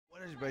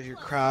Your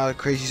crowd,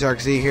 Crazy Shark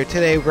Z here.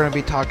 Today we're going to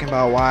be talking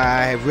about why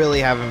I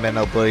really haven't been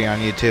uploading on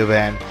YouTube,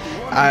 and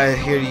I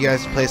here you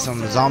guys to play some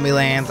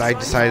Zombieland. I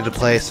decided to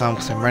play some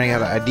because I'm running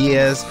out of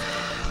ideas.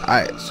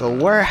 So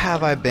where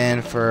have I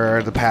been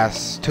for the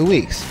past 2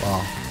 weeks?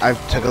 Well, I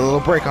took a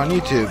little break on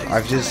YouTube.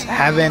 I just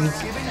haven't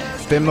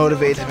been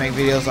motivated to make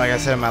videos like I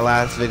said in my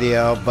last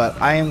video, but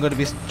I am going to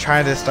be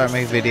trying to start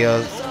making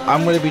videos.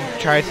 I'm going to be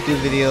trying to do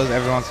videos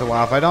every once in a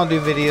while. If I don't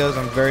do videos,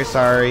 I'm very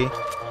sorry,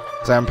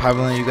 because I'm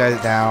probably letting you guys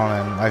down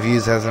and my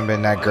views hasn't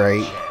been that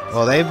great.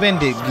 Well, they've been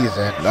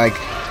decent. Like,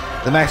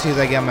 the max views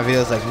I get on my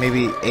videos like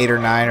maybe 8 or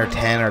 9 or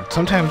 10 or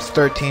sometimes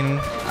 13.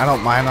 I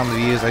don't mind on the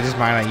views. I just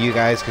mind on you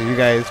guys, because you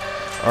guys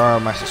are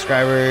my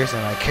subscribers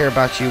and I care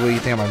about you, what you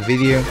think of my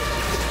video.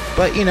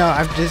 But you know,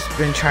 I've just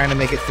been trying to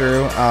make it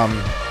through.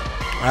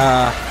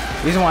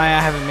 Reason why I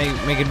haven't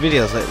making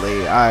videos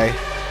lately,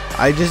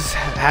 I just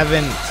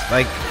haven't,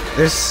 like,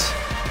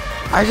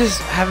 I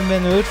just haven't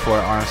been in the mood for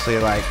it, honestly.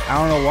 Like, I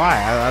don't know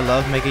why. I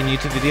love making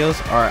YouTube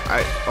videos, or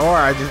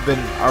I just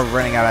been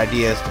running out of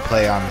ideas to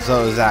play on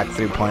Zozac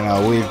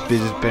 3.0. We've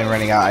just been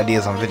running out of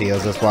ideas on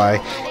videos. That's why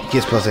he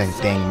keeps posting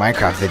dang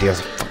Minecraft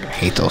videos. I fucking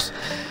hate those.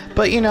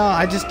 But you know,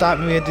 I just thought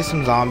maybe I'd do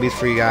some zombies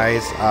for you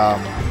guys.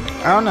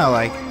 I don't know,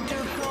 like,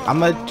 I'm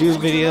gonna do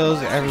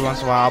videos every once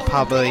in a while. I'll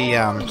probably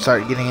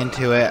start getting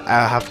into it.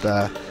 I'll have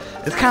to.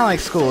 It's kind of like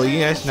school. You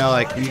guys know,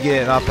 like, you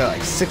get up at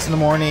like 6 in the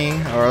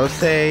morning, or let's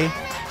say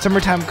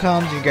summertime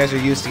comes, you guys are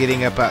used to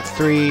getting up at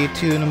 3,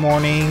 2 in the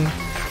morning.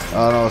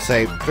 No, let's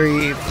say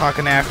 3 o'clock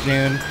in the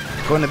afternoon,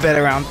 going to bed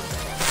around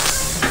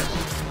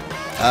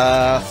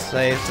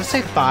let's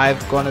say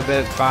 5, going to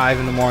bed at 5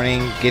 in the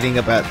morning, getting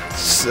up at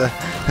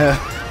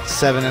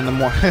 7 in the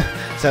morning,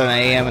 7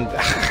 a.m. and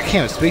I can't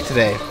even speak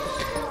today.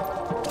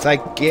 It's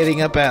like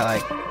getting up at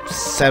like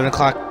 7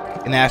 o'clock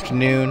in the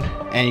afternoon,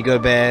 and you go to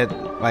bed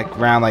like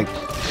around like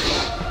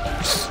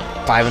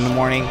 5 in the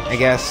morning, I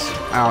guess.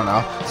 I don't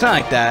know. It's not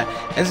like that.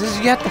 It's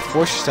just you have to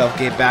force yourself to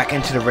get back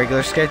into the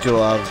regular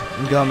schedule of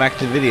going back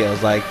to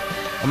videos. Like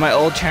on my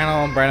old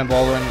channel, Brandon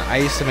Baldwin, I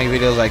used to make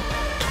videos like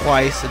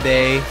twice a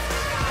day.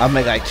 I'll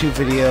make like 2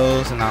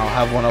 videos and I'll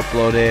have one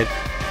uploaded.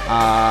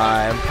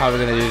 I'm probably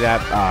gonna do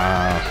that.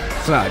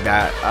 It's not like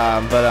that.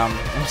 But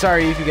I'm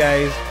sorry if you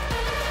guys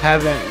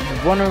haven't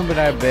wondering where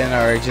I've been,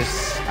 or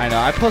just, I know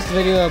I posted a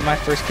video of my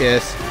first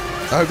kiss.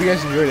 I hope you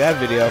guys enjoyed that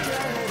video.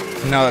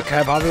 No, the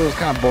probably was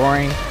kind of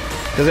boring,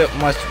 because it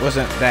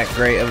wasn't that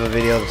great of a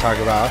video to talk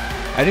about.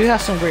 I do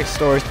have some great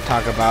stories to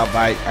talk about,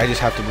 but I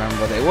just have to remember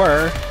what they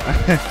were.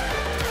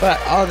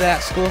 But all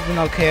that, school's been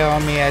okay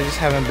on me. I just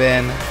haven't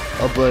been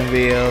uploading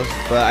videos,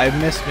 but I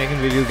miss making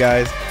videos,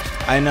 guys.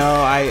 I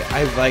know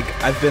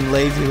I've been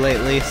lazy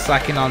lately,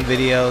 slacking on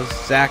videos.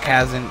 Zach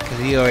hasn't, because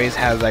he always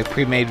has like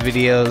pre-made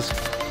videos.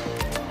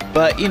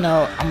 But you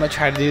know, I'm gonna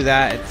try to do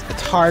that.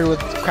 It's hard with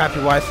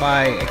crappy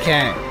Wi-Fi. I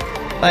can't,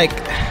 like,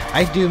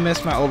 I do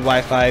miss my old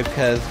Wi-Fi,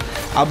 because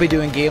I'll be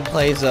doing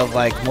gameplays of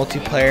like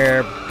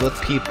multiplayer with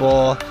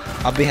people.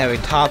 I'll be having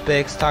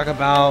topics to talk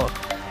about,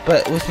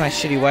 but with my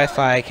shitty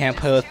Wi-Fi I can't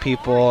play with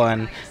people,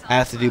 and I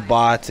have to do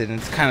bots, and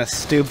it's kind of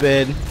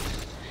stupid.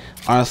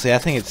 Honestly, I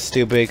think it's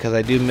stupid, because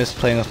I do miss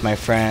playing with my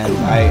friends.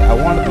 I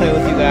want to play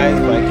with you guys,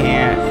 but I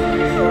can't.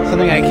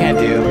 Something I can't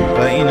do,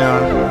 but you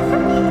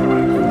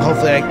know,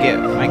 hopefully I get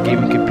my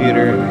gaming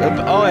computer.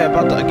 Oh yeah,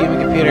 about the gaming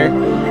computer,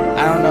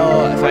 I don't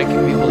know if I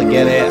can be able to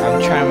get it.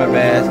 I'm trying my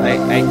best.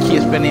 I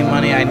keep spending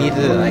money. I need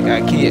to, like, I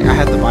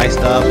have to buy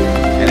stuff,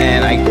 and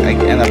then I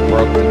end up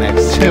broke the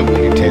next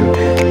week or 2.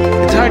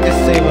 It's hard to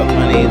save up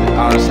money,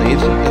 honestly.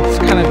 It's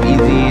kind of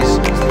easy.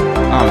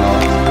 I don't know.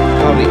 It's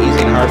probably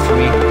easy and hard for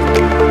me.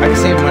 I can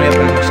save money,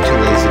 but I'm just too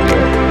lazy to do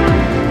it.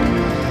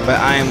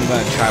 But I am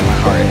gonna try my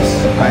hardest.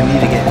 I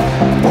need to get it,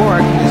 or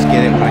I can just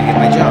get it when I get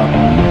my job.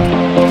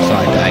 So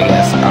like that, I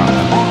guess. I don't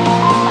know.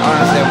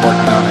 Honestly, I'm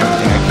working on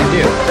everything I can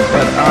do.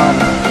 But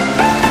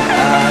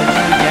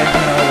you guys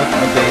know what the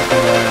updates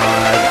been going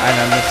on. I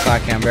know I'm just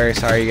slacking. I'm very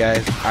sorry, you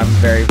guys. I'm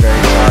very,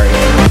 very sorry.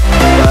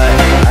 But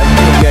I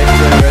hope you guys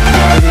enjoy the rest of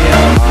the video.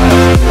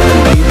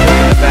 Leave it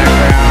in the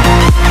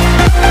background.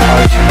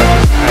 I'll try to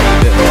just type a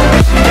bit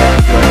more so you guys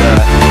enjoy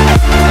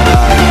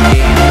the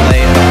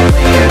gameplay.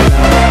 Only, you guys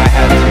know I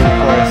had to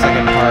record a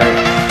second part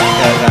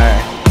because I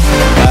died.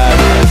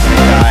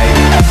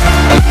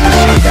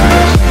 She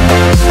died.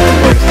 So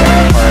I recorded a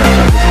second part of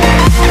this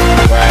game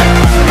where I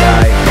finally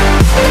died.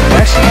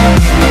 Actually,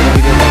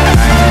 we did like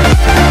 9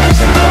 minutes, 9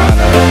 seconds long, and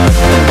I was like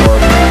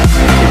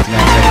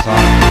 59 seconds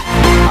long.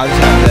 I'll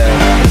just have to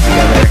put it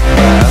together.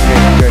 But I hope you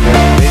guys enjoyed the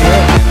video,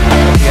 and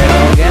I'll see you guys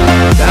all again.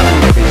 That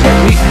was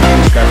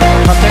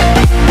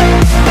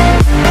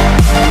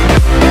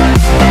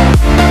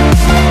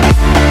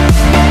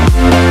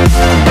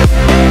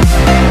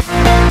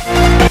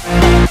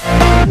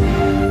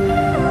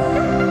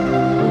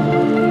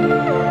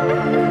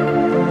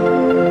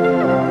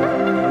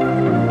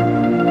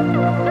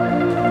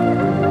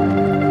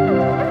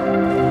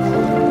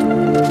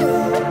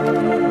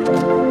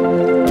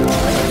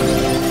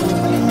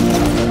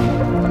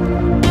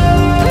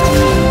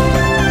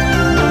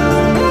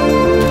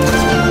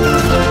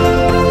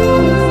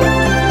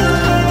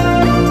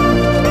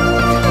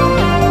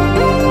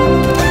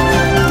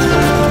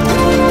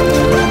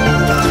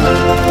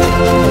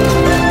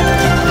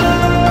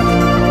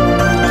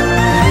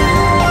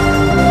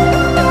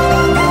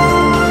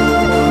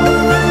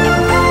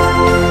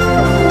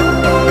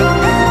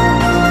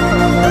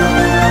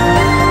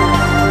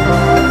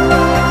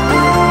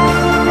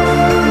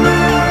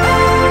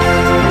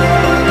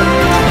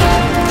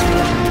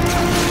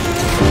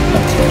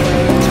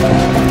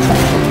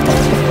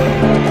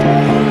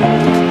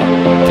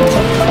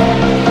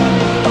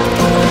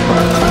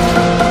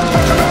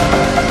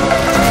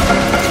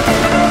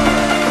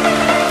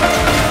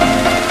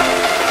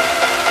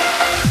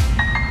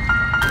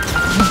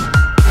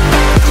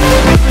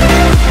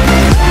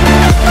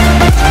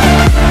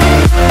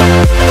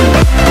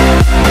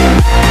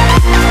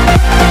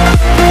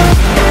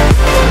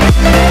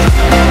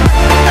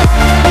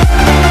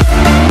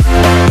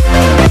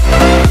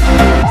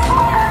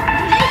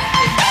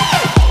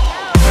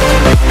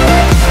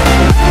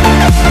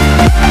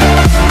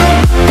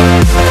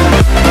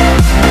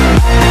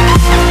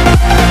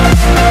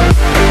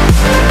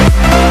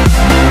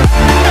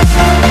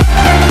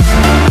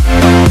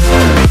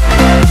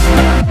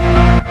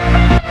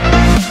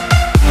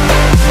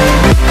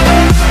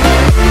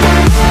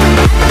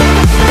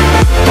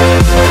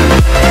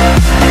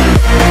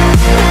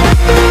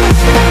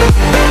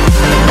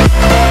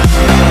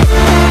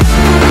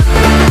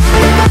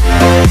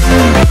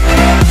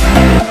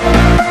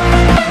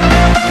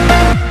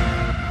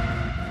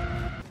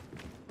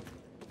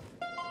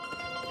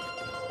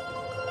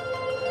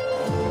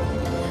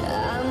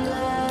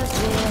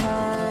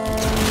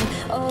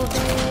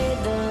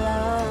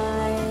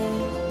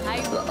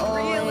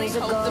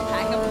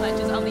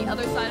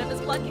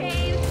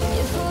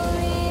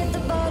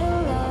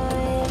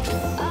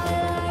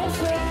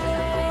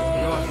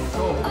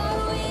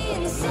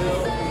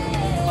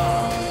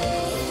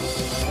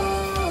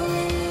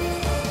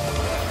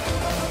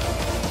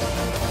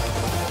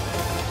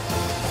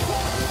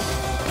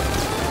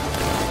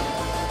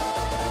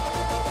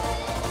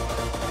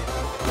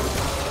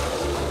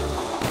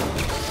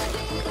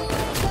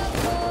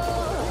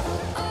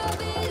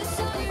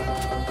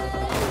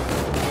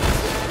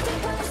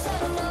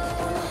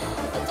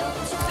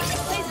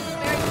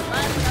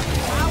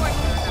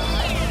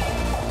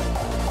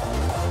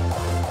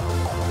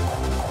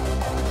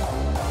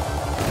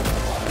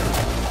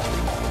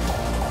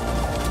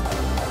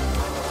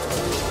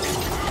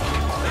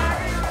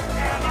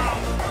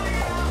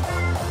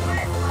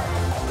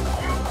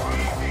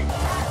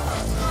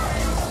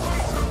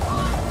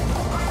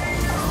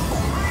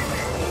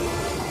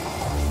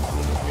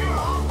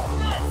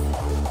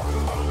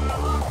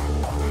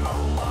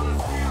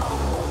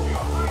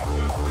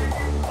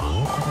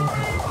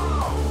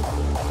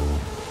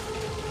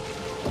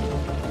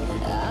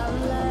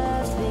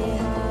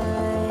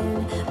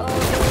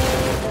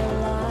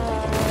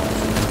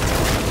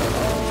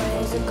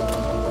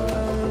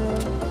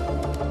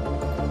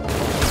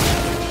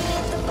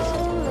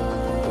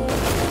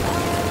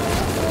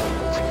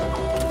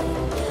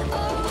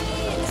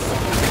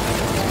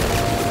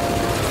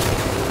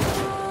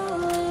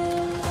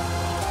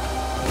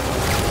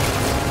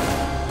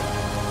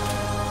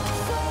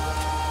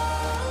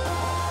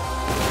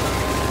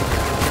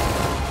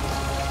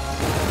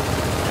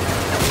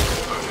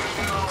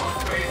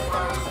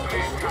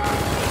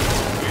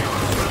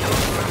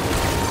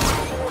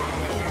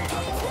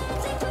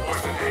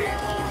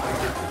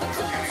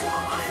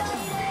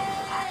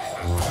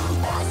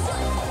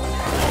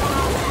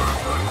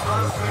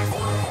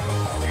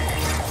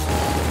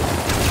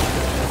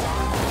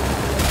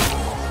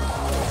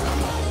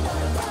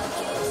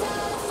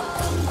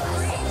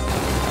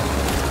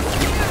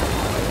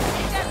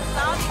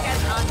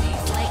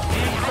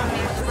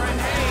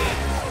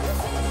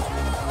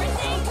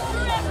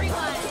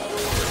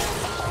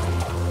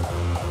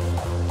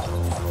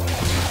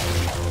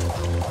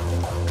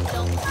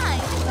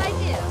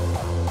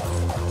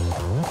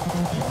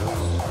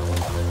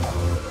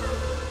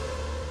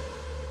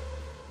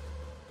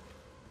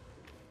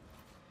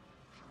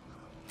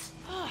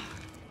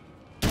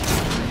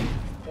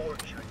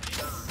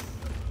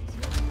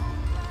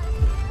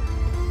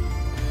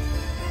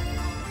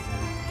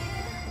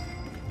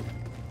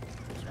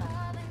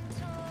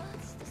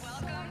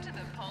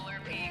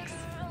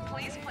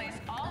Please place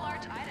all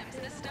large items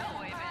in the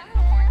stowaway bin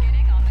before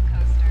getting on the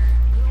coaster.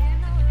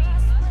 And the feet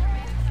must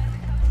remain inside the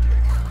coaster.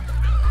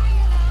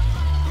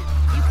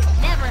 You can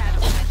never have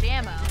too much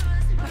ammo.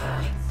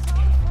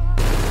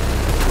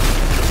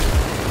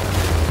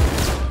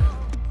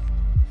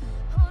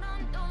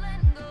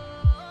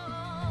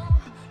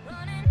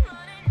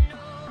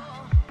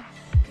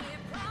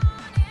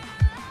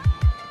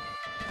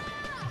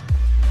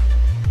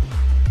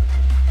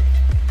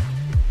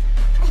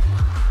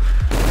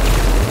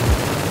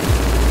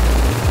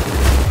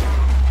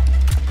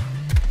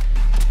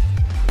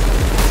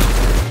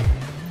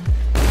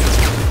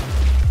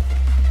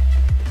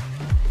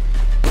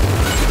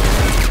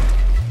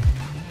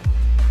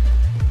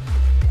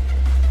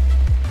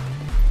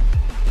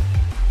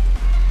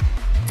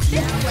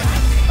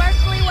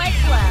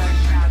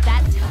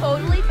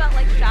 Totally felt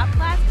like shop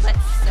class, but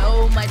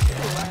so much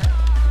cooler.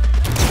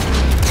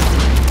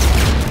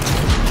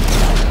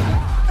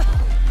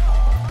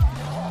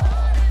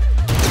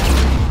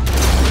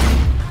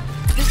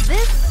 Does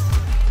this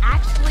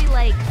actually,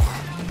 like,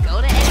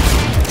 go to anything?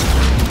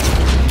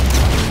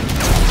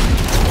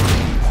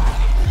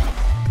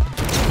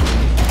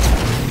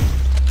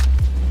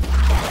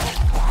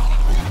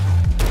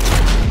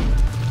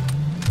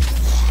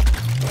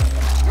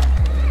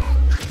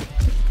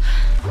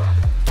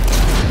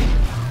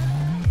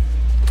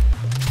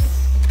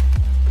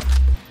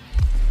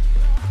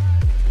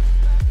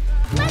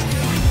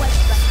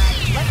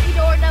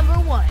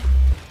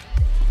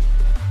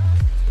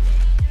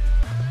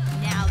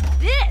 Now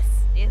this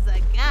is a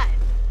gun.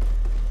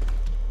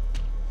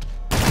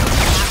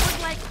 That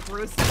was like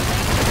Bruce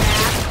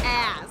Wayne's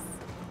ass.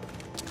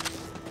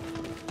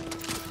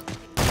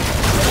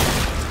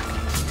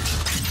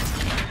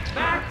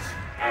 Max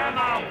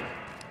ammo!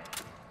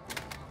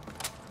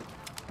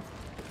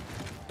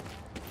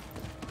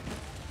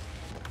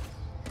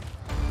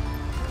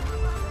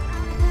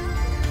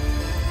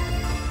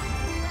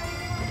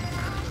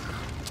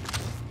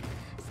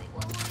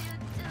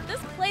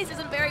 This place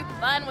isn't very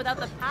fun without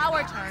the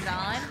power turned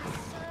on.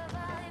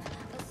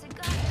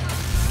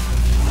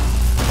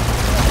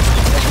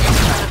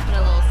 Put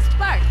a little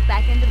spark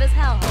back into this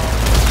hellhole.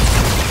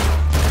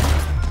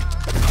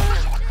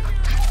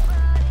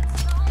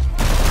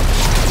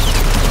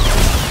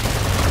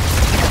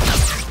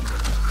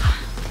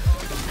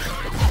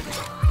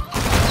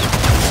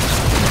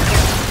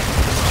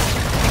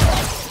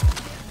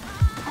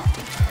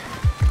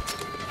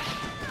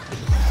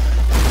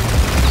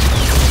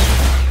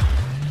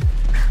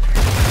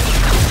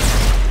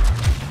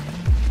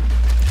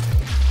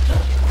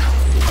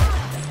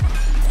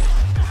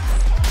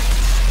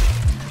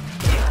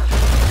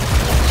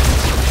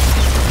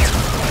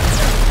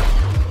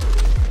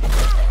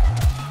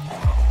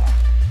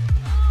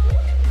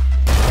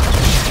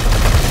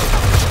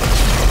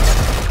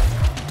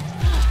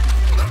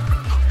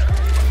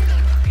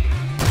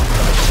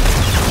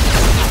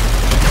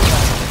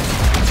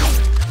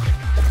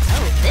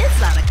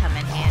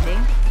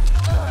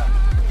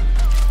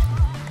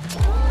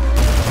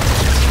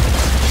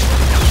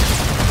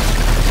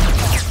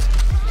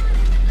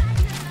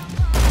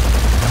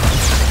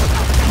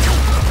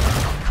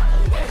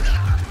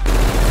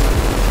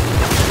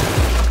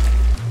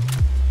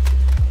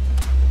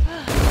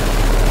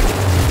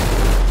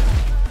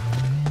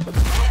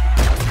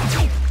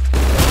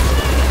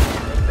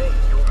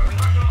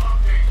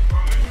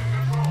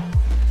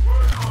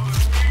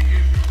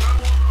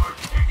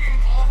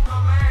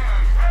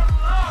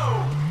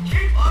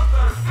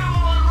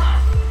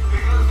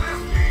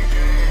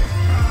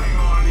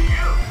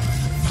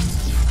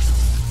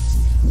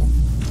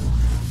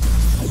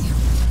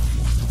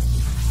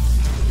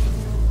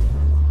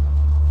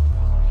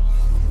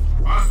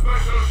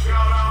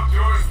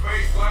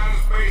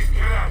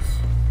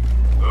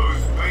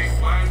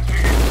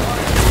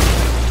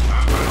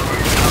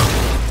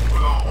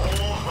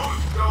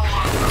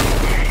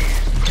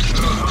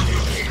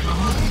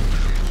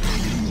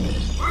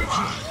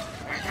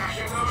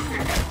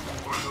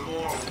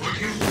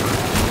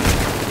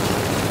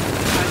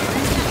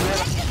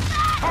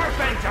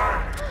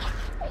 Carpenter!